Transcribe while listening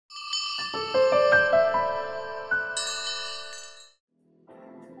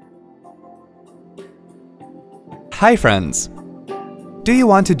Hi friends! Do you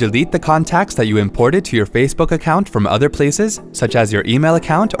want to delete the contacts that you imported to your Facebook account from other places, such as your email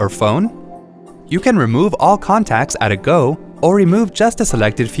account or phone? You can remove all contacts at a go or remove just a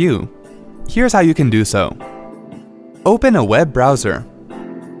selected few. Here's how you can do so. Open a web browser.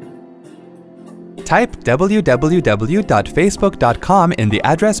 Type www.facebook.com in the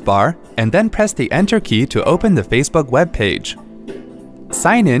address bar and then press the Enter key to open the Facebook web page.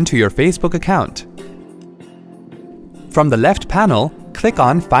 Sign in to your Facebook account. From the left panel, click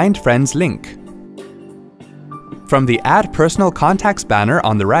on Find Friends link. From the Add Personal Contacts banner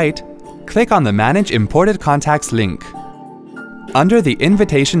on the right, click on the Manage Imported Contacts link. Under the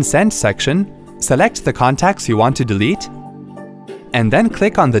Invitation Sent section, select the contacts you want to delete, and then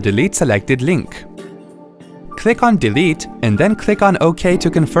click on the Delete selected link. Click on Delete and then click on OK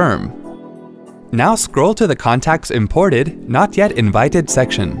to confirm. Now scroll to the Contacts Imported, Not Yet Invited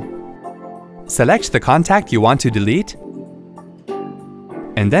section. Select the contact you want to delete,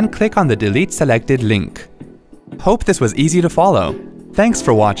 and then click on the Delete selected link. Hope this was easy to follow. Thanks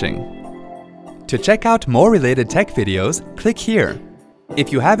for watching. To check out more related tech videos, click here.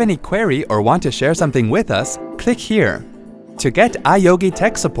 If you have any query or want to share something with us, click here. To get iYogi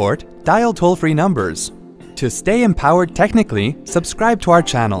tech support, dial toll-free numbers. To stay empowered technically, subscribe to our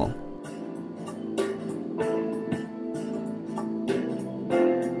channel.